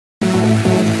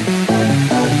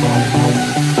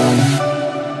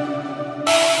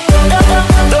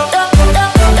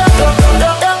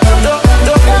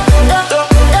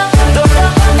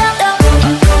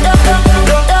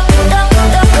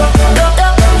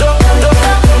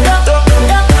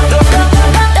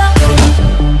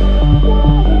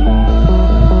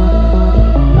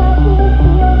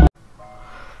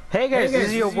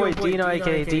Dino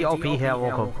aka DOP here,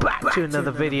 welcome back to another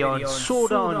video on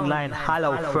Sword Art Online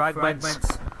Halo Fragments.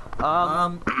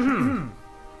 I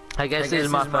guess this is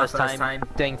my first time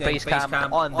doing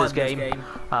FACECAM on this game.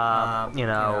 You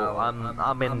know,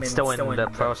 I'm still in the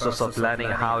process of learning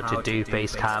how to do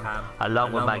FACECAM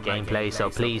along with my gameplay, so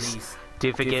please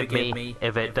do forgive me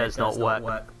if it does not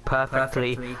work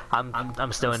perfectly.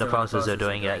 I'm still in the process of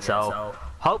doing it, so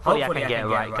hopefully I can get it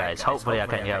right, guys. Hopefully I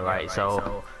can get it right.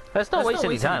 So let's not waste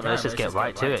any time. Let's just get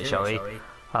right to it, shall we?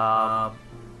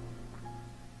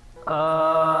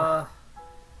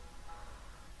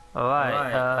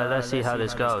 Alright, let's see how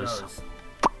this goes.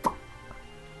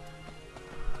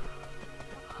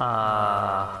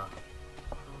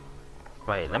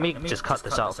 Wait, let me just cut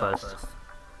this out first.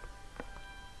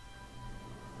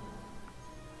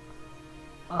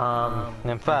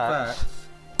 In fact,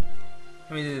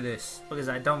 let me do this because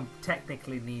I don't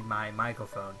technically need my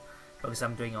microphone because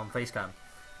I'm doing it on FaceCam.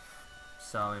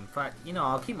 So in fact, you know,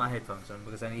 I'll keep my headphones on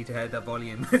because I need to hear the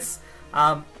volume.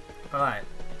 Alright.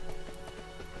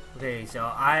 Okay, so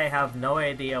I have no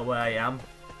idea where I am.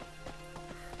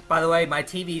 By the way, my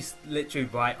TV's literally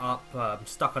right up,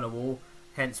 stuck on a wall,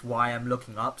 hence why I'm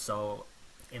looking up. So,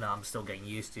 you know, I'm still getting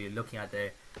used to looking at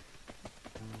the,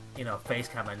 you know,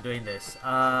 FaceCam and doing this.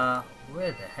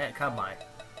 Where the heck am I?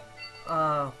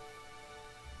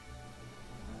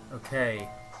 Okay.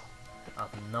 I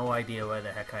have no idea where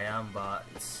the heck I am, but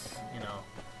it's, you know,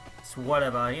 it's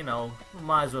whatever, you know,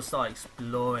 might as well start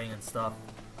exploring and stuff.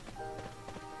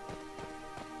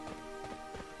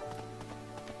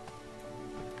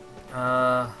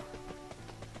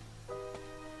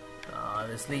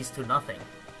 This leads to nothing.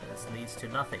 This leads to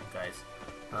nothing, guys.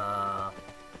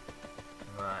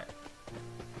 Right.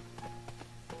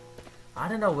 I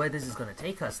don't know where this is gonna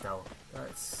take us, though.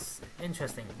 That's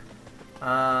interesting.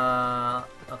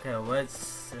 Okay,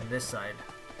 what's in this side?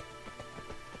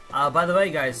 By the way,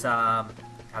 guys, have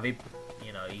you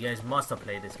know, you guys must have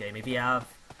played this game. If you have,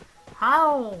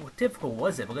 how difficult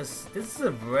was it? Because this is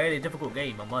a really difficult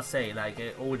game, I must say. Like,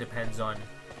 it all depends on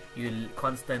you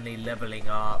constantly leveling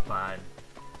up and,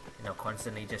 you know,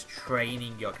 constantly just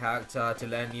training your character to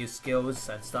learn new skills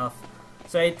and stuff.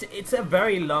 So it's a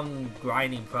very long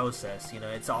grinding process. You know,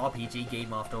 it's an RPG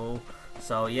game after all.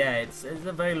 So yeah, it's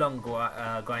a very long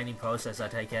grinding process, I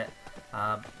take it.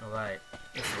 Alright.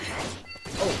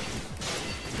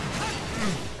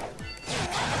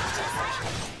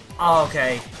 Oh,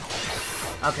 okay.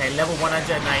 Okay, level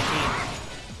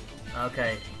 119.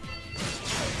 Okay.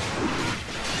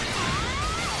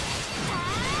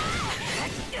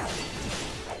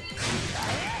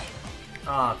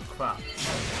 Oh, crap.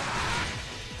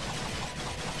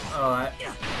 Alright.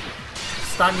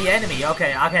 Stun the enemy.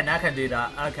 Okay, I can do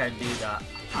that. I can do that.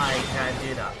 I can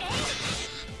do that.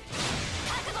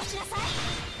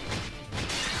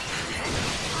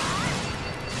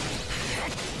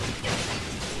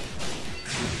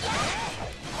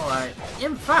 Alright.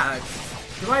 In fact,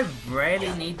 do I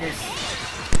really need this?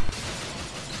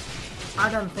 I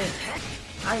don't think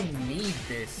I need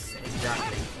this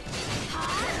exactly.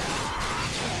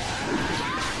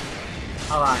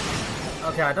 Alright.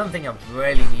 Okay, I don't think I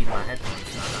really need my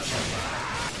headphones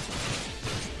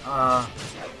now.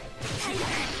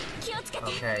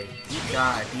 Okay.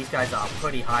 God, these guys are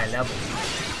pretty high level.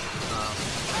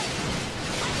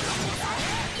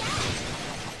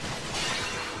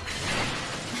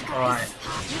 Alright.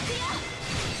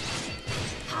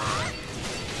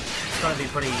 It's gonna be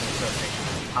pretty interesting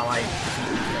how I defeat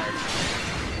these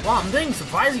guys. Wow, I'm doing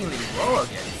surprisingly well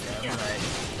against them. Like,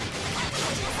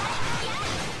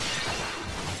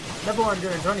 level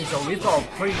 120, so we've got a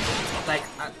pretty, like,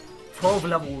 12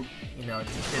 level, you know,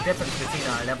 the difference between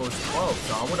our levels 12,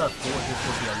 so I would have thought this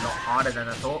would be a lot harder than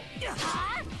I thought.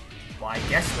 But I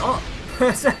guess not.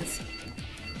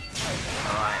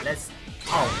 Alright, let's,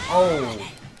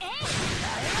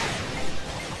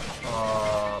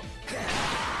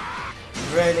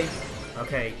 really?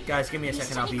 Okay, guys, give me a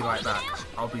second, I'll be right back.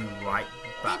 I'll be right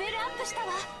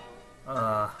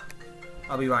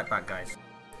back, guys.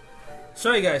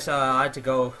 Sorry guys, I had to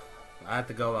go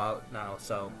out now,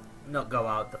 so not go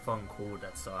out, the phone called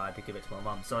that, so I had to give it to my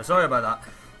mum. So sorry about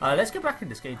that. Let's get back in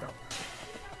this game though.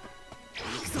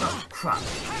 Oh crap.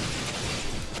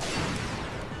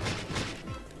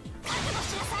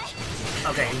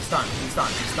 Okay, he's done.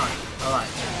 Alright.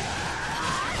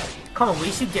 Come on, we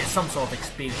should get some sort of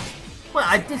experience. Well,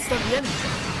 I did stun the enemy.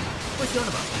 What's he on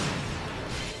about?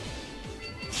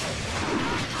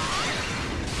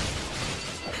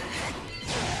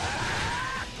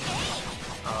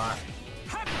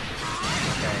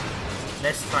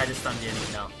 Let's try to stun the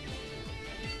enemy now.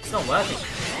 It's not working.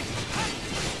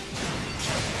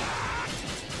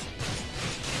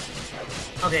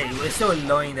 Okay, we're still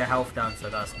lowering the health down, so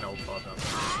that's no problem.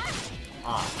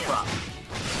 Oh, crap.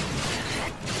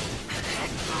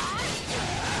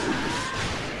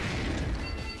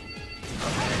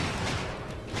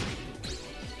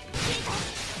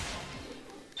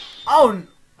 Oh!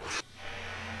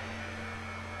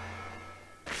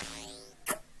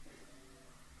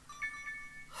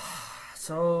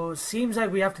 So, seems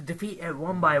like we have to defeat it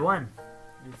one by one.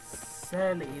 It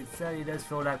certainly does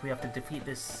feel like we have to defeat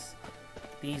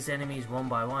these enemies one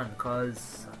by one,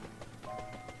 because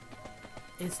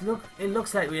it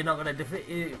looks like we're not gonna defeat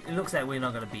it. It looks like we're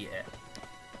not gonna beat it.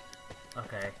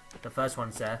 Okay, the first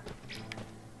one's there.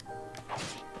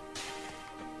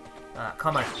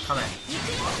 Come on.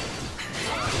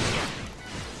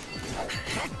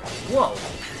 Whoa!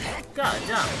 God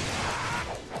damn!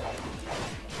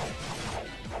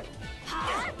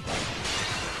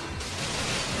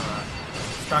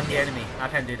 Stun the enemy. I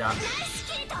can do that.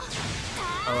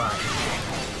 Alright.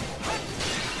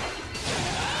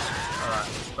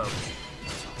 Boom.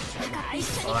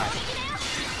 Alright.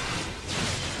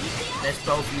 Let's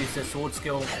both use the sword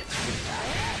skill.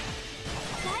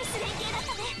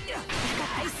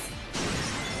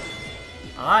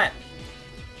 Alright.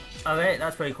 Okay,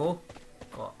 that's pretty cool.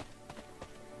 Oh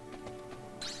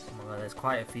my god, there's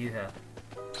quite a few here.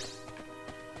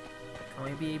 Can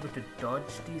we be able to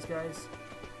dodge these guys?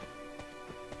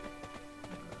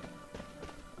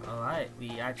 Alright,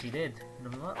 we actually did.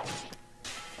 What?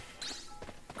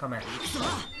 Come here.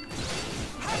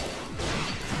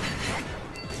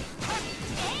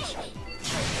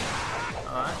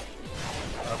 Alright.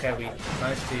 Okay, we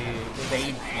managed to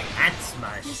evade the ant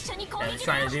smash that it was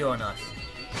trying to do on us.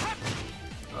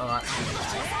 Alright.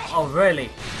 Oh, really?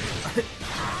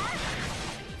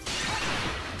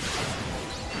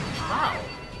 Wow.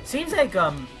 Seems like,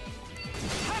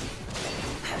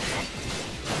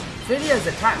 Filia's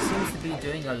attack seems to be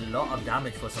doing a lot of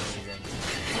damage for some reason.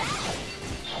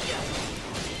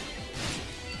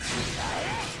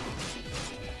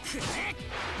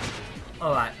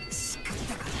 Alright.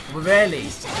 Really?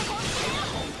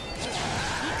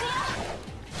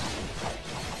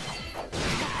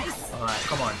 Alright,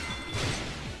 come on.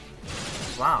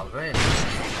 Wow, really?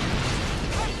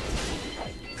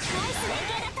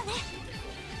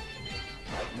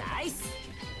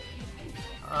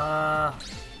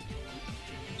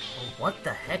 What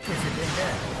the heck is it in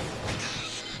there?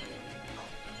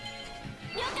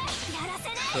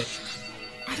 Wait.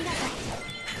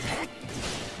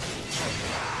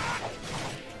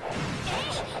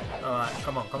 Alright,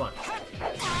 come on.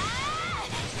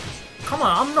 Come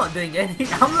on, I'm not doing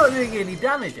any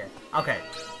damage yet. Okay.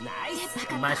 Nice.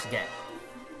 We managed to get.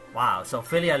 Wow, so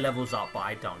Filia levels up, but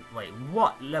I don't. Wait,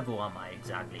 what level am I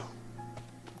exactly?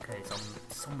 Okay, so I'm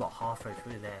somewhat halfway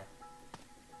through there.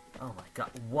 Oh my god,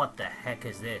 what the heck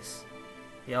is this?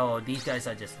 Yo, these guys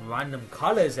are just random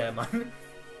colors here, man.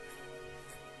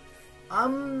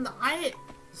 I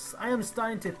am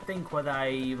starting to think whether I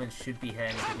even should be here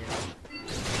in the beginning.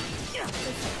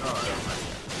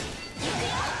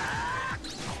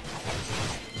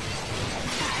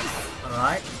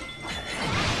 Alright.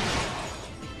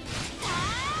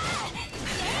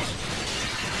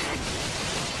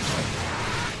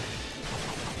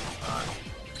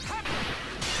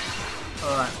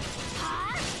 Alright.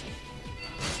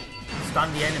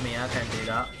 Stun the enemy, I can do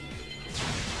that.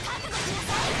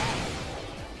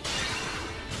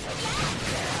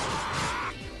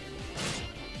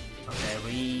 Okay,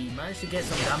 we managed to get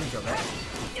some damage of it.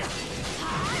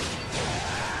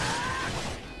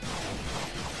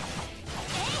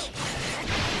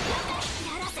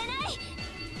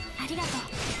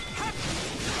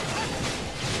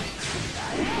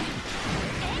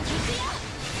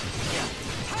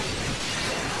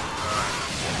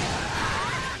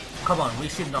 Come on, we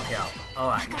should knock it out.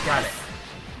 Alright, got it.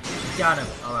 Got him.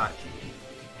 Alright.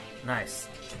 Nice.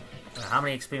 How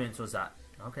many experience was that?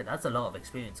 Okay, that's a lot of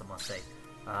experience, I must say.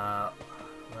 Where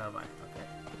am I? Okay.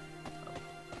 Oh,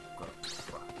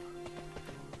 crap.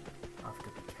 I have to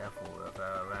be careful with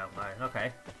around mine.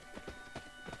 Okay.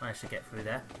 Managed to get through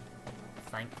there.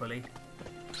 Thankfully.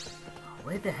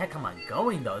 Where the heck am I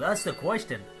going, though? That's the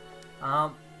question.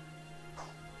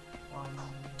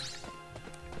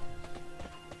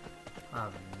 I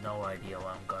have no idea where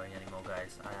I'm going anymore,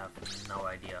 guys. I have no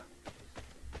idea.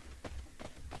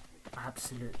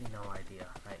 Absolutely no idea.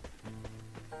 Like,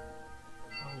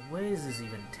 where is this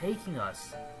even taking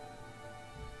us?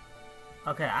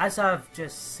 Okay, as I've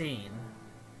just seen.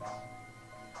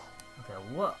 Okay,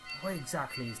 what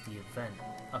exactly is the event?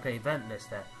 Okay, event list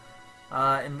there.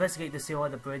 Investigate the SAO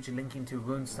at the bridge linking to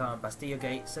Ruins Tower and Bastille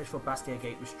Gate. Search for Bastille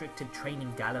Gate restricted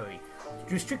training gallery.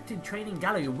 Restricted training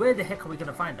gallery. Where the heck are we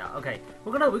gonna find that? Okay,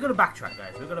 we're gonna backtrack,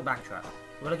 guys. We're gonna backtrack.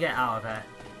 We're gonna get out of here.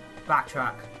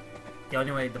 Backtrack. The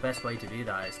only way, the best way to do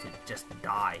that is to just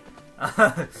die.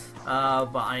 But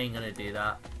I ain't gonna do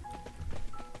that.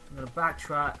 I'm gonna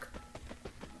backtrack.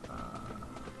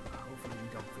 Hopefully we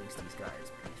don't face these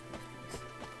guys. Please, please,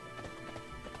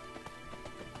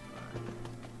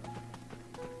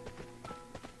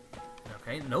 please.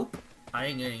 Okay, nope. I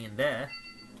ain't getting in there.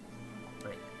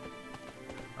 Wait.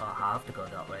 Oh, I have to go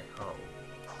that way. Oh,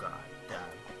 god damn.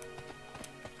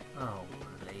 Oh,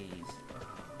 please.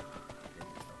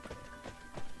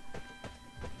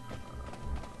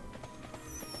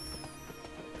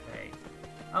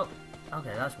 Oh,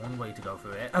 okay, that's one way to go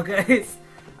through it. Okay,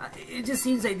 it just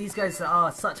seems like these guys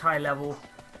are such high level,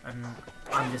 and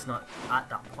I'm just not at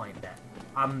that point there.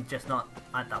 I'm just not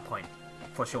at that point,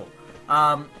 for sure.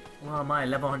 Well, am I?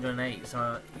 Level 108,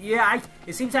 so yeah,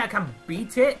 it seems like I can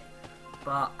beat it,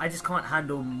 but I just can't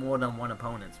handle more than one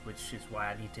opponent, which is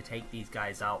why I need to take these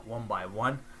guys out one by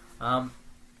one. Alright,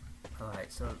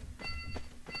 so...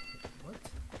 What?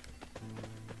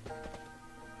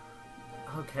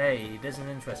 Okay, this is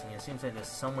interesting. It seems like there's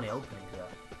so many openings there.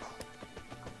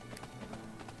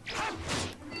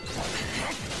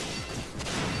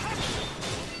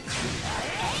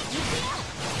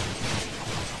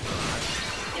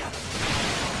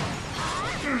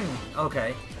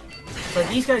 Okay, so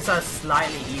these guys are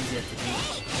slightly easier to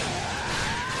beat.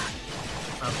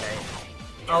 Okay,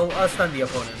 I'll stun the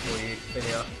opponent for you,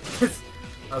 video.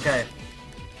 Okay.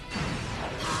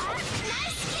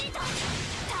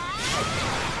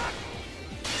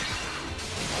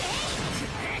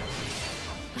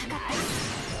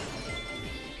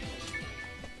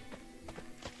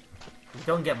 We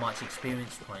don't get much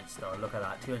experience points though. Look at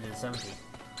that, 270.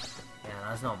 Yeah,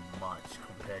 that's not much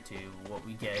compared to what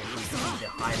we get if we beat the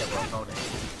high level opponent.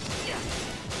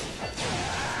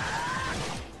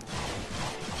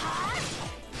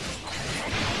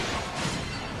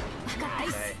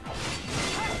 Okay.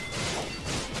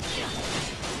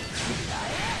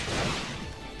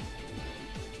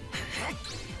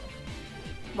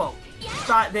 Well,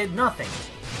 that did nothing.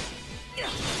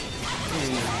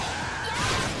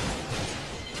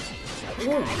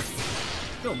 Ooh.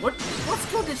 Yo, what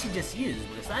skill did she just use?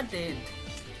 Because that did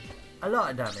a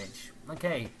lot of damage.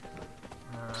 Okay.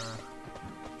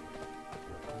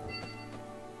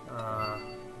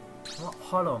 What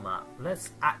hollow map?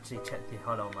 Let's actually check the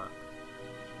hollow map.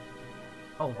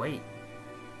 Oh wait,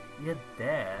 you're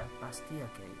there, Bastille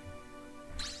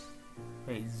Gate.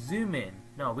 Wait, zoom in.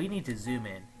 No, we need to zoom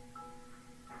in.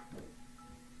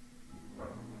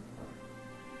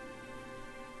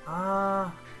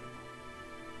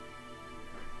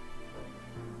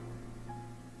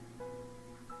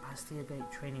 Bastille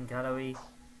Gate Training Gallery.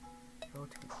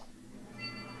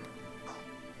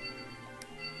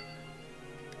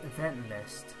 Event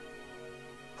list.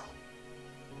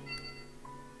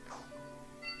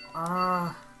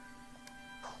 Oh,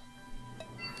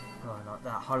 not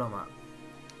that hollow map.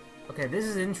 Okay, this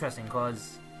is interesting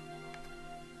because...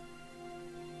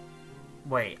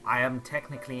 Wait, I am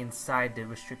technically inside the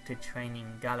restricted training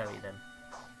gallery then.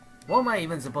 What am I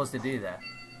even supposed to do there?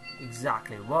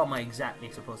 Exactly, what am I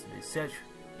exactly supposed to do? Search,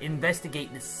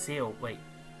 investigate the SAO. Wait,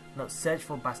 no, search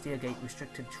for Bastille Gate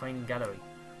restricted training gallery.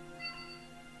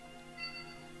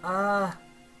 But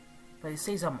it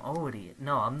says I'm already...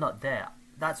 No, I'm not there.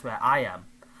 That's where I am.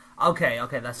 Okay,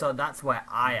 that's where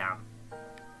I am.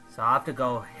 So I have to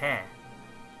go here.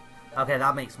 Okay,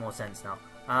 that makes more sense now.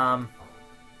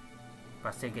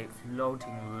 Bastille Gate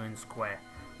floating ruin square.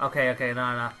 Okay,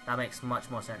 no, that makes much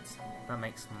more sense. That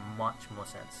makes much more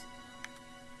sense.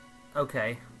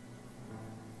 Okay.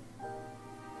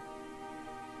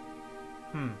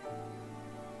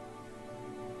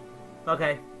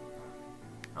 Okay.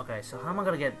 Okay, so how am I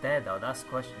gonna get there though? That's the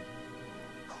question.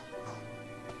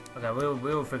 Okay,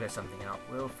 we'll figure something out.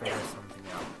 We'll figure something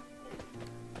out.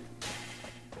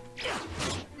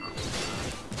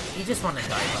 You just want to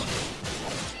die though.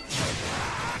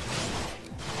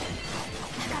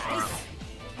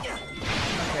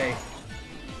 Okay.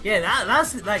 Yeah,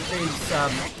 that's like these.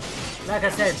 Like I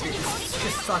said, it's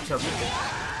just such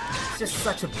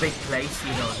a big place.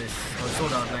 You know, this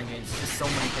Sword Art Online games. Just so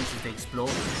many places to explore.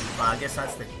 But I guess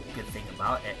that's the good thing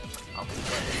about it. I'll put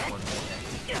this one more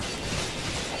there.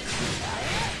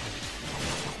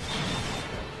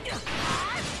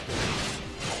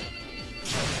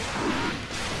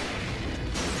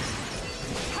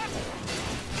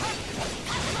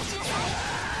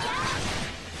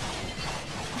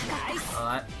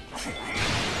 Alright.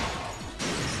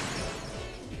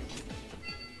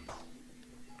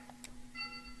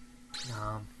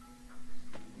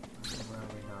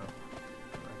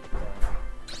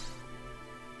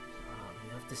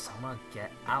 to somehow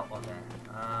get out of there.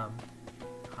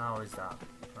 How is that?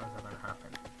 How is that gonna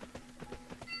happen?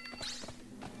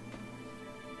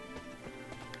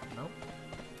 Nope.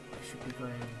 I should be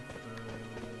going through.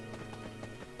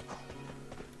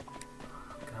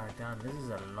 God damn, this is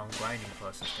a long grinding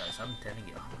process, guys. I'm telling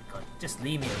you. Oh my god, just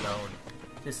leave me alone.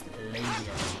 Just leave me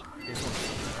alone. This one's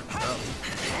let's go.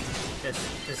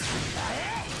 Just.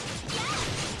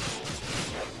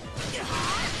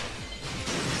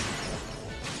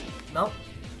 Nope,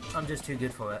 I'm just too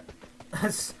good for it.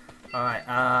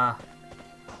 Alright,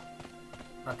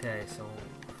 okay, so...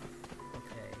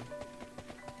 Okay.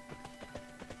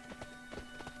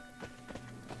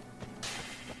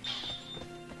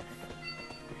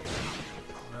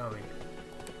 Where are we?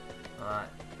 Alright,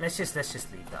 let's just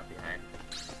leave that behind.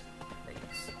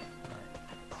 Please. Right.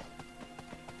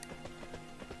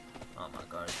 Oh my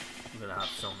god, we're gonna have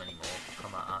so many more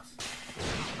come at us.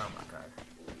 Oh my god.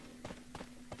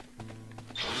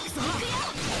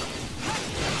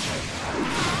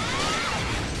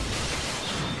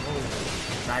 Oh,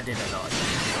 that did a lot.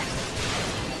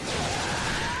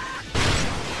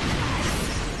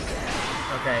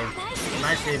 Okay,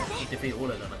 managed to defeat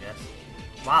all of them, I guess.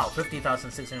 Wow,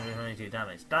 50,622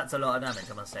 damage. That's a lot of damage,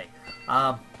 I must say.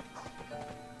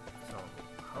 So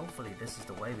hopefully this is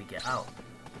the way we get out.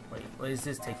 Wait, where is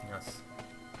this taking us?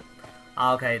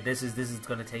 Okay, this is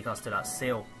gonna take us to that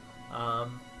seal.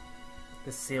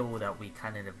 The seal that we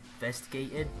kind of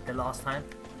investigated the last time.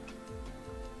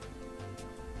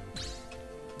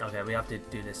 Okay, we have to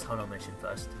do this hollow mission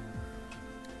first.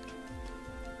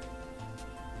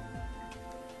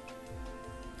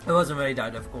 It wasn't really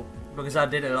that difficult because I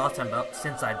did it last time, but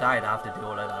since I died, I have to do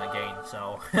all of that again.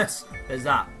 So there's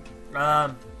that.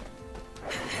 Come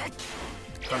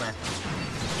here.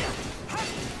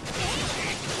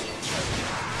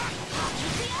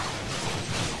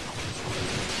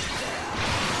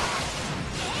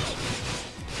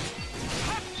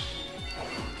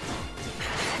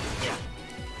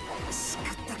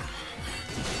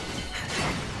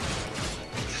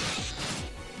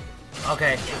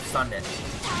 Okay, we've stunned it.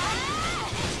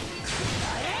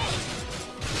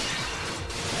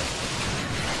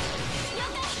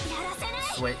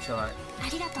 Switch, alright.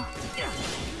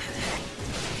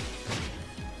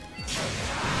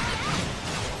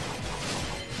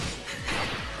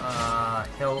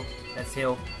 Heal. Let's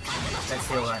heal. Let's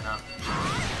heal right now.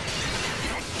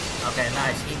 Okay,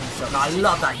 nice healing circle. I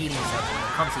love that healing circle.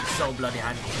 It comes in so bloody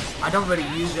handy. I don't really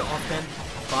use it often,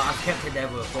 but I've kept it there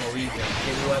for a reason.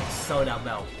 It works so damn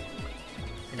well.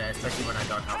 You know, especially when I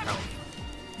don't have health.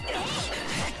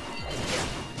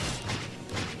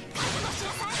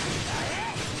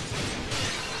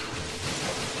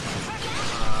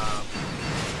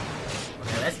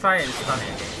 Okay, let's try it and stun it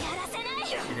again.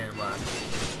 It didn't work.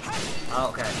 Oh,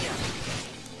 okay.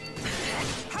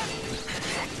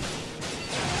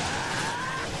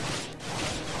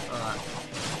 Alright.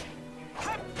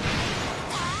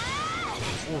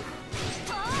 Oof.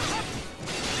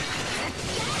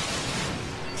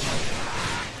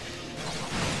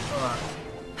 Alright.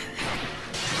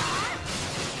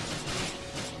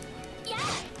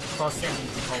 Crossing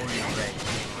holy ray.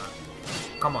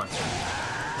 Come on.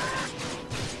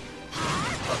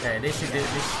 Okay, this should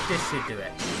do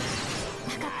it.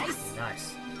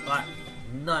 Nice. Right.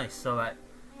 Nice. Alright.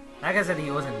 Like I said,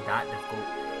 he wasn't that difficult.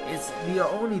 It's the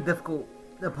only difficult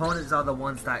opponents are the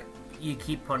ones that you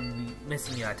keep on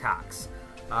missing your attacks.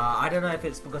 I don't know if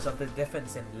it's because of the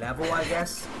difference in level, I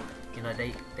guess. You know,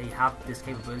 they have this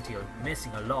capability of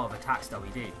missing a lot of attacks that we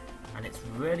do, and it's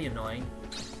really annoying.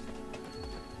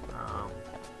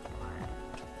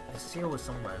 The seal was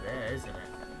somewhere there, isn't it?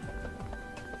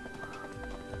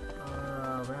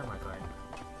 Where am I going?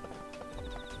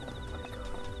 Oh my god.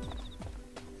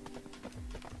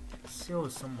 The seal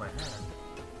is somewhere here.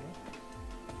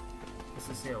 What's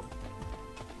the seal?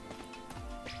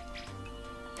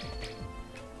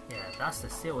 Yeah, that's the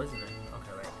seal, isn't it?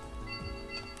 Okay, wait.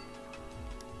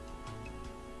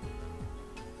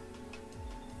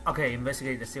 Okay,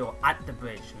 investigate the seal at the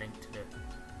bridge linked to the...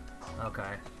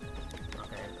 Okay.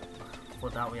 Okay. For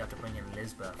that we have to bring in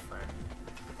Lisbeth and...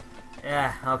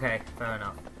 Yeah, okay, fair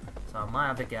enough. So I might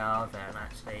have to get out there and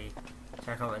actually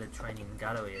check out where the training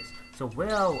gallery is. So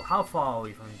how far are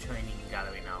we from the training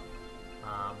gallery now?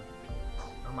 Oh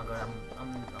my god,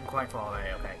 I'm quite far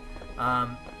away, okay.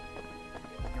 Alright.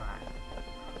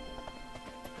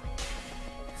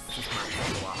 This just might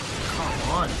take a while. Come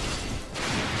on!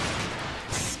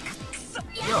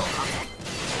 Yo!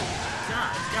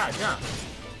 Jump!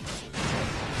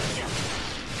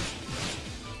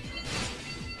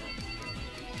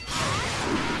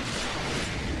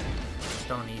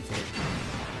 Don't to.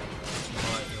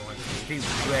 Or if you want to. If you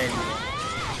really want to.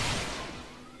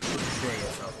 Do it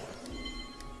yourself.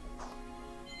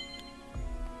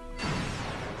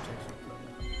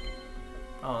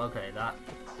 Oh, okay, that.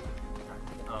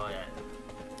 Oh, yeah.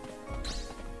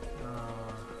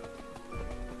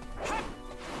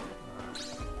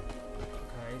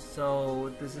 Okay,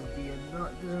 so this is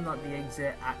not the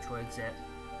exit, actual exit.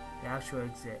 The actual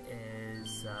exit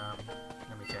is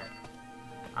let me check.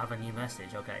 I have a new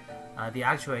message. Okay, the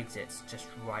actual exit's just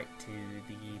right to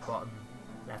the bottom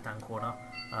left-hand corner.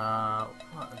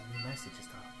 What new message is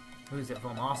that? Who is it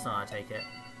from? Arsenal, I take it.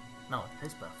 No,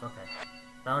 Lisbeth. Okay.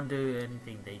 Don't do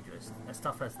anything dangerous. That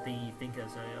stuff as the thinker,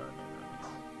 so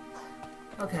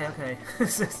okay, okay.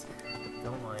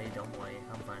 Don't worry,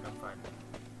 I'm fine.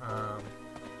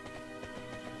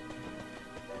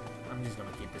 I'm just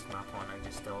gonna keep this map on and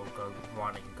just still go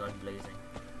running, gun blazing.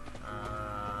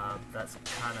 That's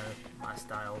kind of my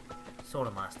style, sort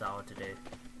of my style to do,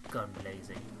 gun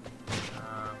blazing.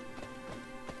 Oh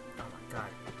my god,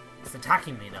 it's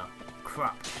attacking me now.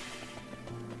 Crap.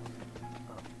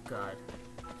 Oh god.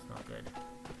 Not good.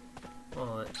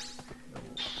 Well,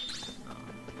 no.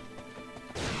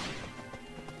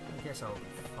 I guess I'll be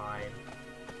fine.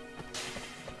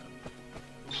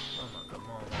 Oh my god,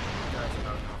 more guys are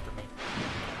going after me.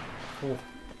 Cool.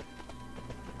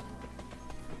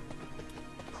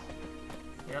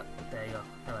 Yep, there you go.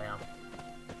 There I am.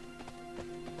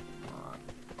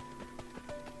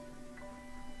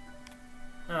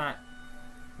 Alright.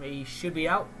 We should be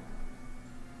out.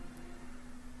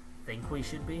 Think we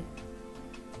should be?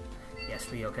 Yes,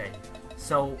 we okay.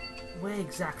 So, where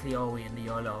exactly are we in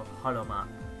the hollow map?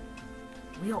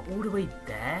 We are all the way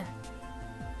there?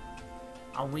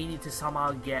 And we need to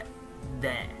somehow get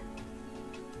there.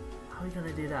 How are we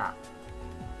gonna do that?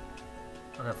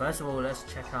 Okay, first of all, let's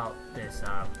check out this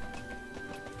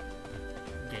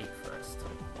gate first.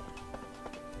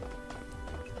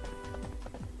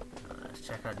 Let's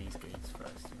check out these gates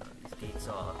first. You know, these gates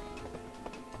are...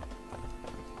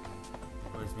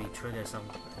 As we trigger some,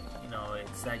 you know,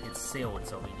 it's like it's sealed,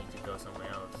 so we need to go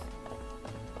somewhere else.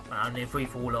 And if we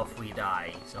fall off, we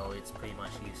die, so it's pretty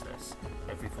much useless.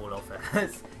 If we fall off,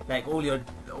 it's like all your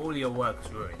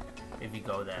work's ruined if you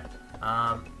go there.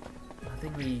 I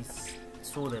think we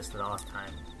saw this last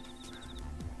time.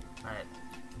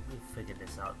 We figured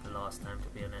this out the last time, to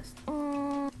be honest.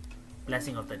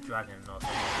 Blessing of the Dragon or something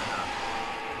like that.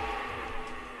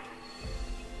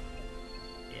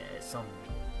 Yeah, it's some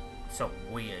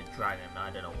weird dragon. I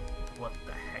don't know what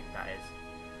the heck that is.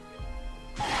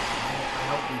 I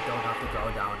hope we don't have to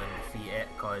go down and defeat it,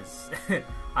 because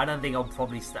I don't think I'll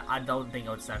probably I don't think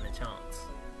I'll stand a chance.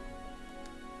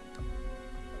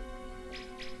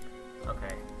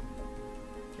 Okay,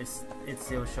 it's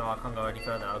still sure I can't go any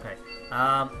further. Okay,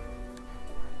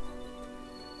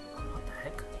 what the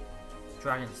heck?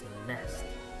 Dragon's Nest.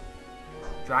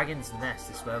 Dragon's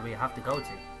Nest is where we have to go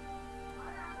to.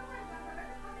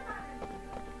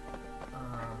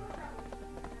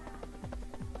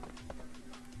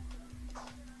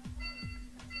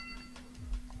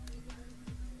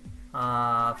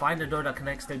 Find the door that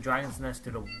connects the Dragon's Nest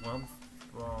to the one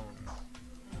throne.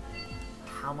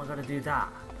 How am I gonna do that?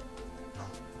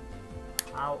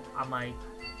 How am I?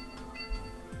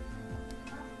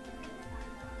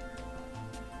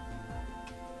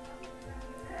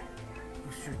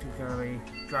 Restricted gallery,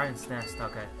 Dragon's Nest.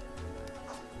 Okay.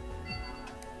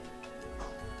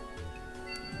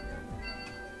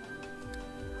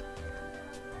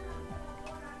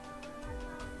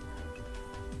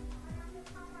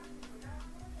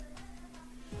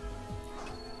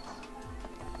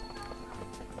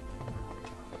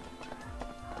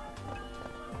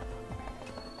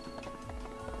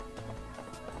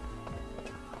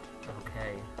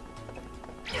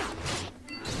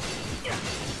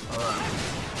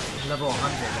 Level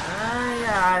 100.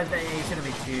 Yeah, I think it shouldn't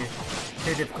be too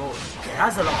difficult. It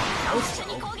has a lot of health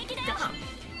though. Damn.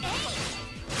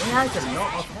 It has a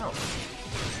lot of health.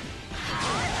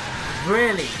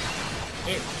 Really?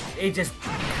 It just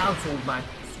cancelled my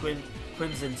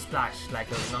Crimson Splash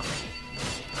like it was nothing.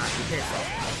 Be pissed off.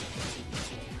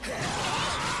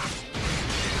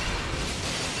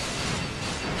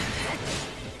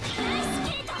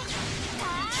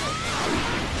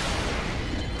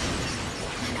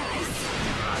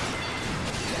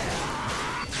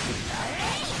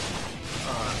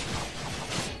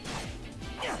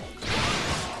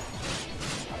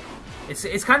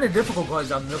 It's kind of difficult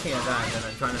because I'm looking at that and then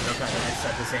I'm trying to look at this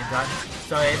at the same time.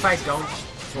 So if I don't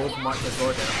talk much as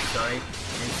well, then I'm sorry.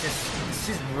 It's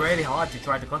just really hard to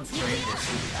try to concentrate this.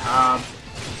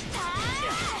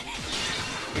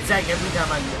 It's like every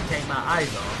time I take my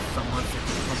eyes off, some monster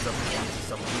comes up and uses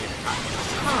some weird attack.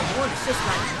 Come on, it's just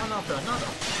like one after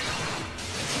another.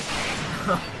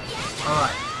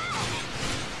 Alright.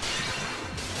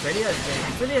 Philly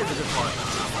is a good partner.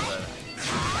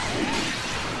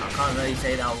 I can't really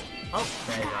say that. Oh,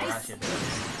 there you go, that should do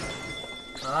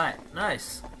it. Alright,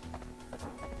 nice.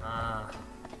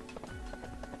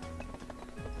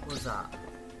 What's that?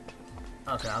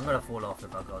 Okay, I'm gonna fall off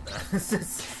if I go there. I'm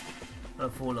gonna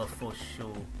fall off for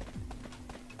sure.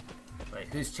 Wait,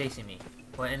 who's chasing me?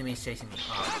 What enemy is chasing me?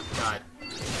 Oh, God.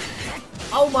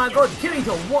 Oh my god,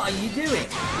 Kirito, what are you doing?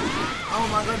 Oh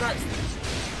my god, that's...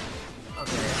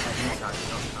 Okay, at least I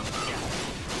don't come out.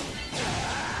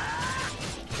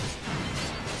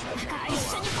 Oh,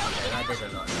 wow. Okay, that did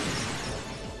a lot.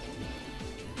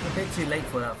 A bit too late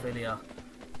for that failure.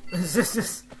 This is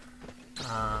just...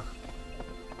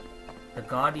 the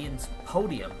Guardian's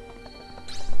podium.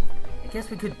 I guess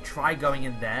we could try going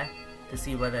in there to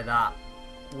see whether that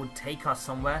would take us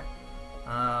somewhere.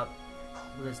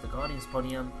 There's the Guardian's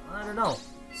podium. I don't know.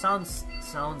 Sounds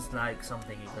like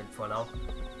something you could follow.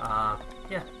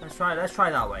 Yeah, let's try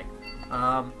that way.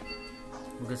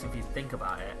 Because if you think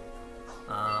about it,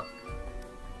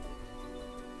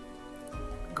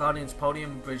 Guardian's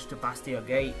podium, bridge to Bastia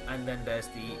Gate, and then there's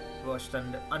the Rushed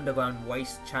Underground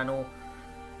Waste Channel,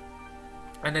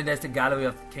 and then there's the Gallery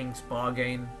of King's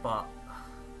Bargain. But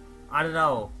I don't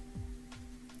know.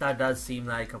 That does seem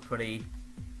like a pretty.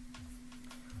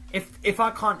 If I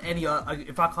can't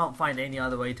find any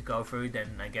other way to go through,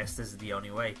 then I guess this is the only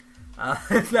way.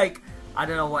 Like, I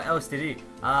don't know what else to do.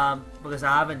 Because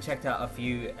I haven't checked out a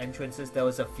few entrances. There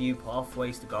was a few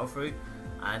pathways to go through,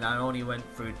 and I only went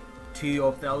through 2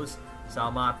 of those. So I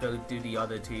might have to do the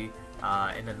other 2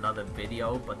 in another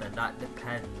video. But then that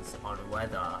depends on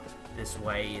whether this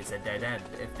way is a dead end.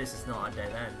 If this is not a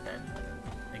dead end, then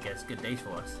I guess good days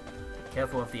for us.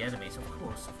 Careful of the enemies, of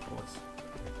course, of course.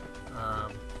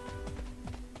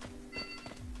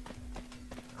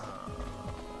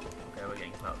 Okay, we're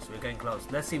getting close. We're getting close.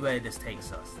 Let's see where this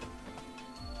takes us.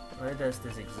 Where does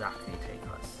this exactly take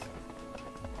us?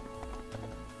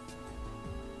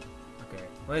 Okay,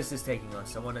 where is this taking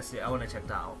us? I want to see. I want to check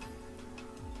that out.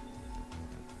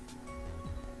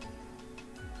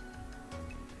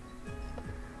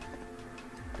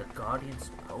 The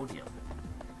Guardian's podium.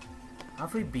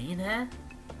 Have we been here?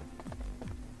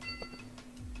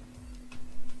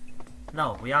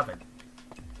 No, we haven't.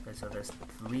 Okay, so there's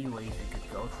 3 ways we could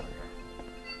go through here.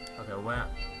 Okay, where?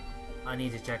 I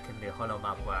need to check in the hollow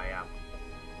map where I am.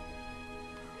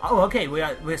 Oh, okay,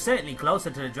 we're certainly closer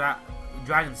to the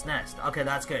Dragon's Nest. Okay,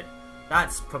 that's good.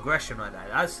 That's progression right there.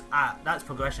 That's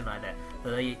progression right there. So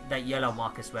that yellow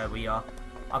mark is where we are.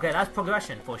 Okay, that's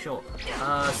progression for sure.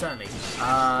 Certainly.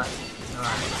 Alright.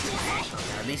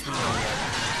 Okay, at least we know we're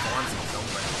advancing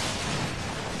somewhere.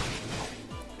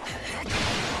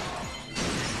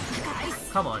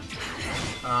 Come on.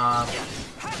 Alright.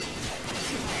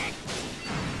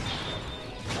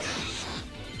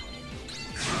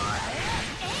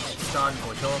 Stun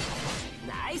for sure.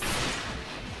 Nice.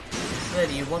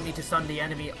 Really, you want me to stun the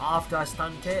enemy after I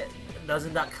stunned it?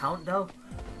 Doesn't that count though?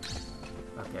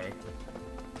 Okay.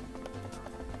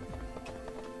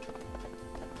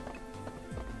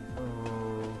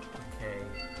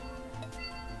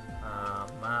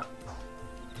 Map.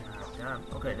 God damn.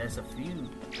 Okay, there's a few.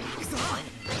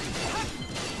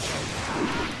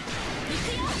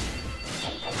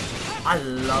 I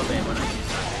love it when I use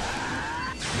that.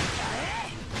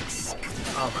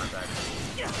 Oh my god.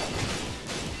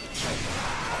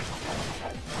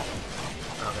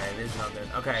 Okay, this is not good.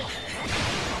 Okay.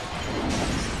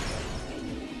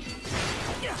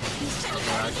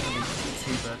 Okay, I just need to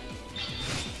super.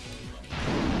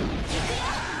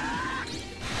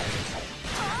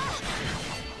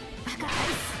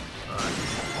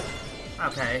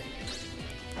 Okay.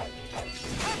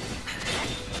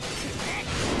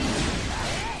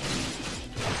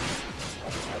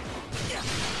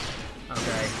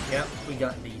 Okay, yep, we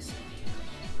got these.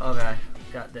 Okay,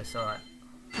 got this, alright.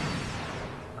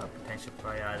 Potential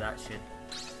prayer, that should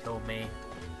kill me.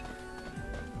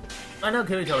 I know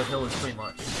Kirito's heals pretty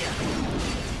much.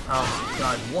 Oh my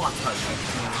god, what a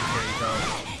Kirito.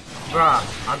 Bruh,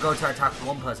 I'll go to attack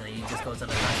one person and he just goes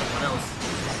and attacks someone else.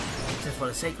 Just for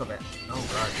the sake of it. Oh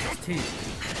god, there's 2.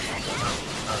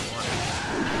 Oh, one.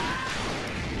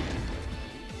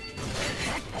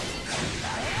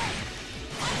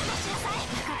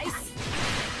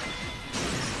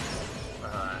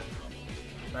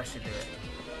 That should do it.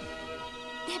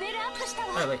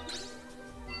 Oh wait.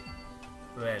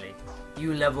 Really?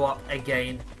 You level up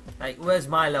again? Like, where's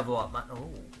my level up, man?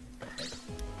 Oh, the heck?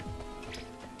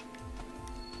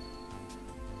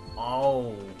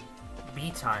 Oh,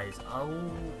 B-ties.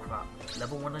 Oh crap.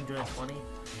 Level 120.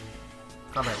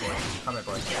 Come here, boy. Come here,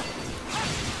 boy.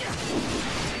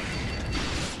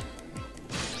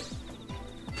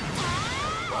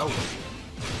 Wow.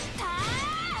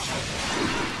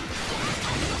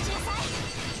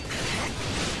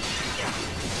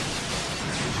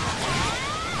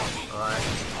 Alright.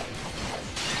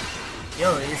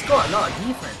 Yo, it's got a lot of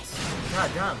defense. God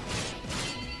damn.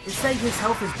 It's like his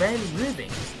health is barely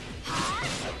moving.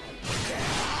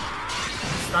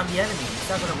 Stun the enemy, it's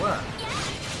not gonna work.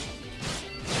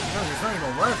 No, it's not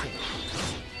even working.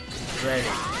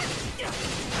 Really.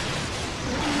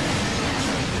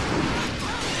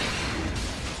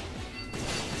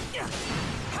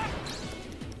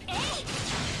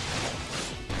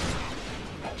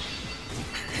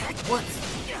 What?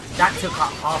 That took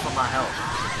up half of my health.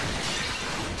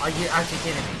 Are you actually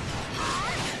kidding me?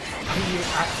 Are you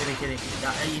actually kidding me?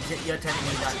 You're telling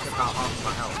me that took out half of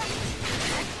my health?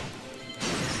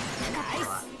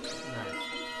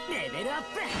 Right. Nice.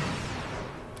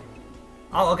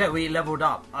 Oh, okay, we leveled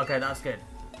up. Okay, that's good.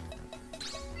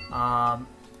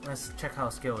 Let's check our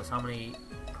skills. How many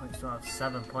points do I have?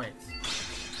 7 points.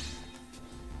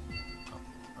 Oh,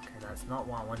 okay, that's not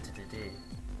what I wanted to do.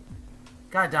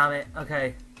 God damn it.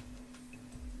 Okay.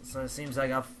 So it seems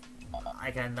like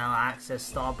I can now access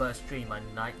Starburst Dream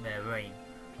and Nightmare Rain.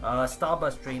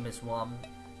 Starburst Dream is what I'm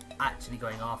actually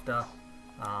going after.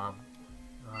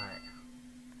 Right.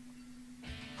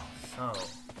 So,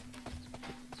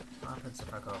 what happens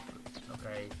if I go?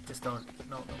 Okay, just don't.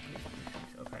 No, please.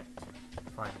 Okay,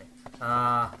 finally.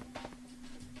 What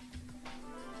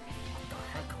the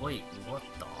heck? Wait, what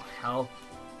the hell?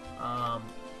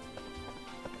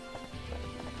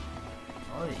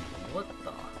 Oi, what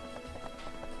the?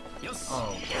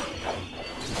 Oh.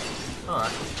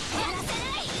 Alright.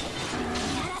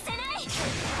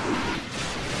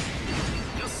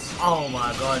 Oh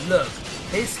my god, look!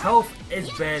 His health is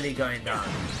barely going down.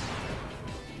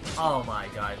 Oh my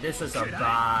god, this was a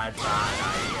bad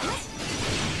idea.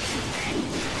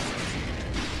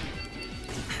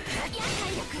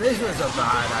 This was a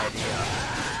bad idea.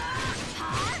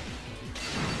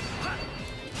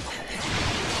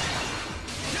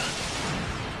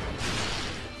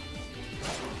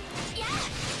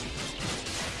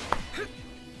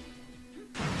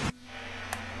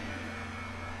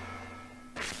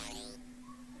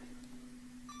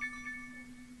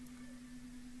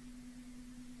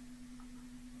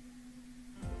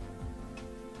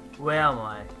 Where am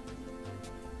I?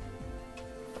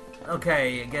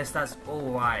 Okay, I guess that's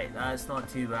alright. That's not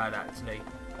too bad actually.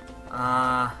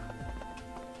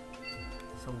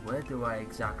 So where do I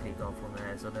exactly go from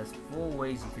there? So there's 4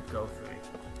 ways you could go through.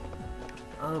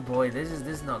 Oh boy, this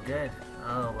is not good.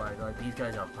 Oh my god, these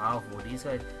guys are powerful. These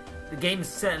guys, the game's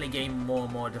certainly getting more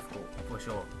and more difficult for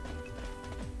sure.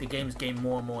 The game's getting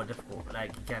more and more difficult.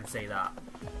 Like, you can't say that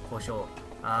for sure.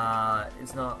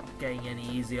 It's not getting any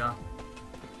easier.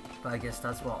 But I guess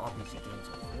that's what RPG games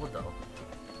are for, though.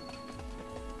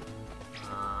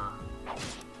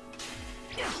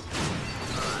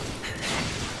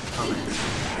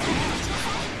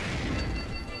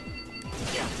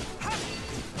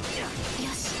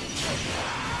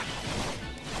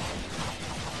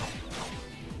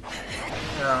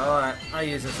 Alright, I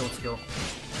use this old skill.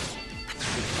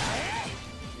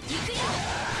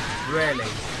 Really?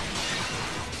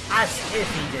 As if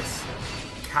he just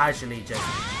casually just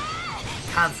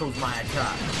cancels my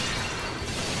attack.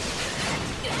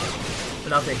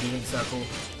 Love the healing circle.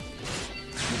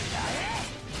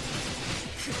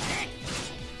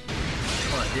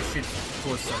 Alright, this should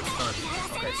cause some stun.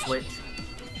 Okay, switch.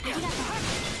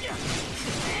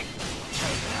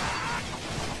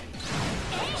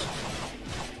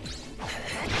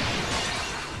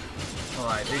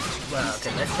 Alright, this. Well,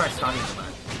 okay, let's try stunning the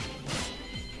man.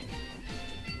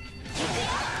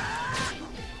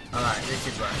 Alright, this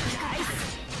should work.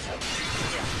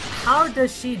 How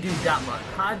does she do that much?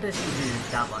 How does she do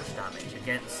that much damage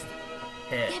against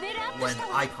him when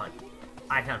I can't?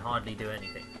 I can hardly do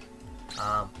anything.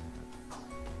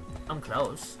 I'm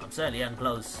close. I'm certainly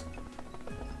close.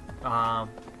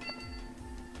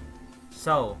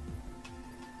 So.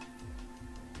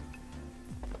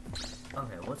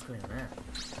 Okay, what's going on there?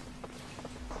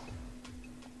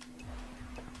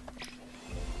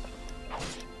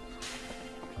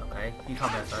 Okay, you come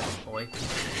here first, boy.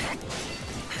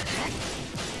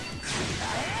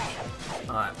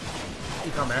 Alright,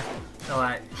 you come here.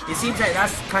 Alright, it seems like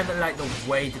that's kind of like the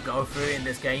way to go through in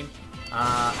this game.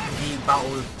 If you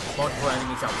battle multiple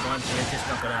enemies at once, you're just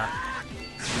not gonna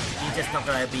you're just not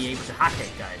gonna be able to hack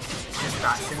it, guys. It's just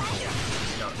that simple.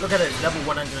 You know, look at it, level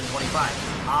 125.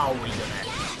 How are we gonna?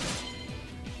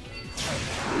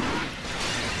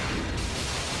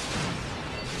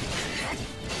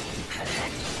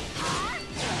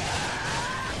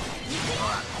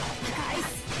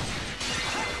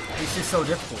 It's just so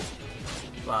difficult.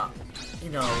 But you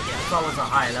know, if I was a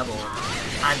higher level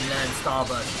and learn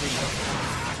Starburst Dream,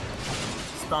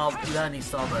 learning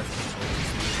Starburst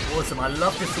Dream, awesome. I'd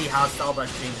love to see how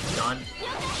Starburst Dream is done.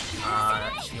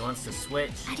 She wants to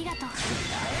switch.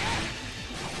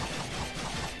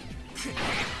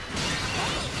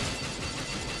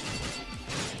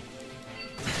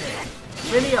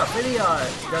 Filia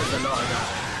does a lot of that.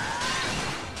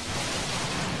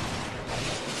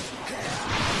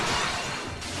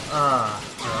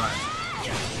 Alright.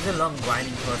 It's a long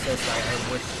grinding process. Like, I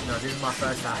wish, you know, this is my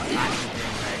first time actually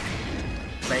doing like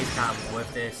face cam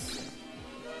with this,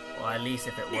 or at least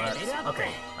if it works.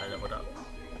 Okay, I leveled up.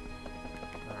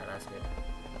 Alright, that's good.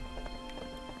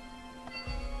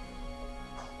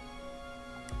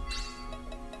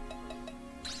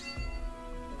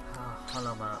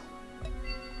 Hello, map.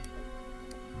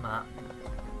 Map.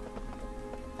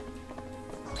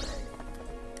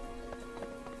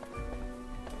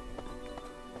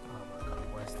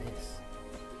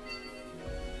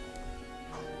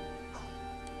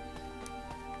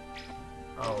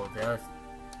 Oh, there's...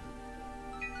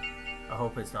 I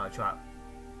hope it's not a trap.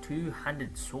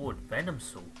 Two-handed sword, venom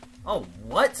sword. Oh,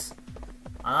 what?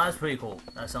 Oh, that's pretty cool.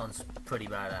 That sounds pretty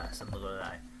badass, I'm not gonna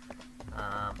lie.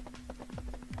 I'm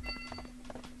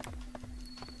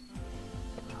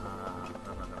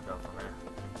not gonna go from there.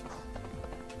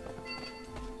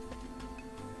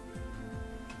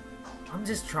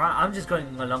 I'm just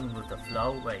going along with the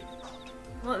flow. Wait.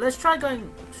 Well, let's try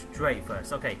going straight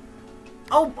first. Okay.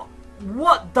 Oh,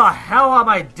 what the hell am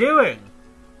I doing?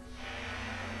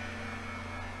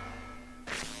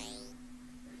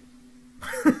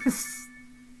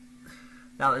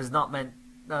 That was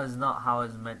not how it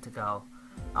was meant to go.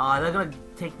 They're gonna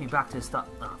take me back to the start.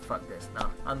 Oh, fuck this. No,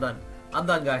 I'm done. I'm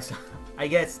done, guys. I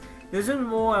guess this is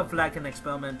more of like an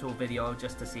experimental video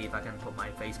just to see if I can put my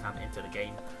face cam into the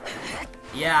game.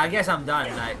 Yeah, I guess I'm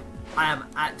done. Like, I am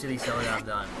actually sorry I'm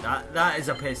done. That is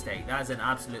a piss take. That is an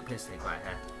absolute piss take right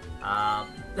here.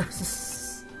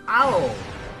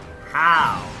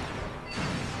 How?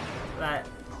 Like,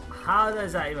 how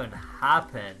does that even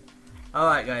happen?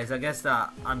 Alright guys, I guess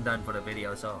that I'm done for the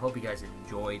video, so I hope you guys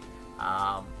enjoyed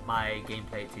my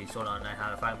gameplay to Sword Art Online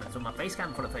Halo Fragments on my face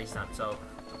cam for the first time. So,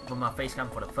 for my face cam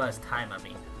for the first time, I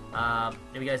mean.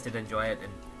 If you guys did enjoy it, then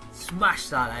smash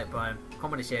that like button,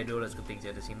 comment and share, do all those good things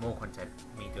here to see more content,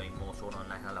 me doing more Sword Art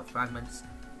Online Halo Fragments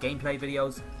gameplay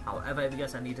videos. However, if you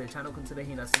guys are new to the channel, consider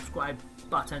hitting that subscribe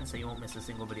button so you won't miss a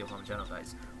single video from the channel,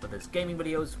 guys. Whether it's gaming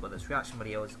videos, whether it's reaction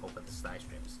videos, or whether it's live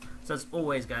streams. So as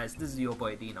always, guys, this is your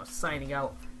boy Dino signing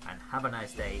out, and have a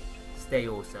nice day, stay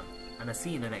awesome, and I'll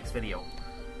see you in the next video.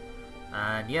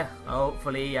 And yeah,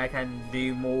 hopefully I can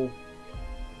do more,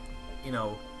 you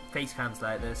know, face cams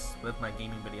like this with my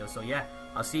gaming videos. So yeah,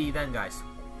 I'll see you then, guys.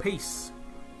 Peace.